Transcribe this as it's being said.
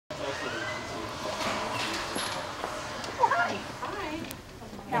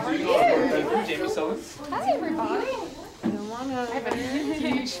Jamie Sullivan. Hi, everybody. I have a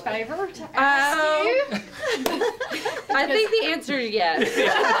huge favor to ask you. I think the answer is yes.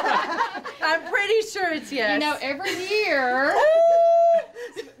 I'm pretty sure it's yes. You know, every year,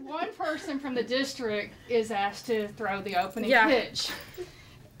 one person from the district is asked to throw the opening pitch.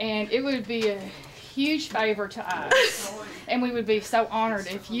 And it would be a huge favor to us. And we would be so honored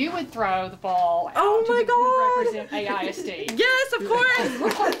if you would throw the ball out to represent AISD. Yes, of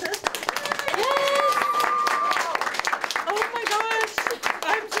course.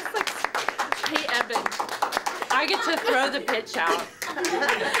 I get to throw the pitch out.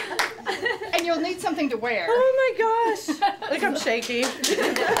 And you'll need something to wear. Oh my gosh. Like I'm shaky. That's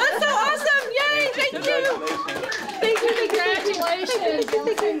so awesome. Yay, thank you. Thank you. Congratulations.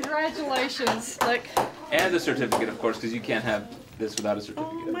 Congratulations. Look. And the certificate, of course, because you can't have this without a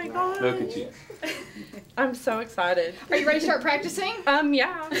certificate. Oh my gosh. Look at you. I'm so excited. Are you ready to start practicing?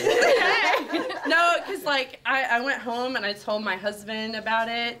 Yeah. No, because like I went home and I told my husband about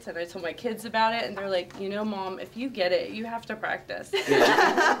it and I told my kids about it and they're like, you know, Mom, if you get it, you have to practice.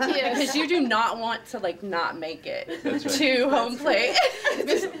 Yes. Because you do not want to like not make it That's to home plate.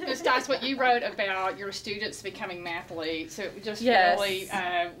 Ms. Stice, what you wrote about your students becoming mathletes, so it just really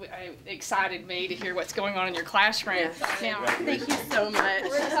excited me to hear what's going on in your classroom. Yes. Now, Thank you so much.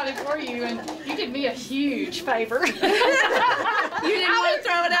 we're excited for you, and you did me a huge favor. You didn't want to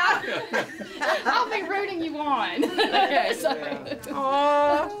throw it out? I'll be rooting you on. Okay. So.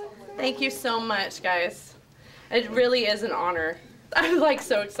 Aw, thank you so much, guys. It really is an honor. I'm like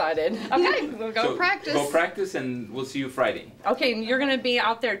so excited. Okay, we'll go practice. Go practice, and we'll see you Friday. Okay, and you're gonna be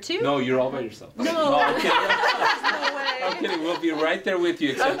out there too? No, you're all by yourself. No. I'm kidding. No way. I'm kidding. We'll be right there with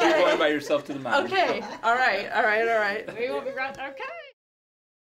you, except you're going by yourself to the mountain. Okay. All right. We will be right. Okay.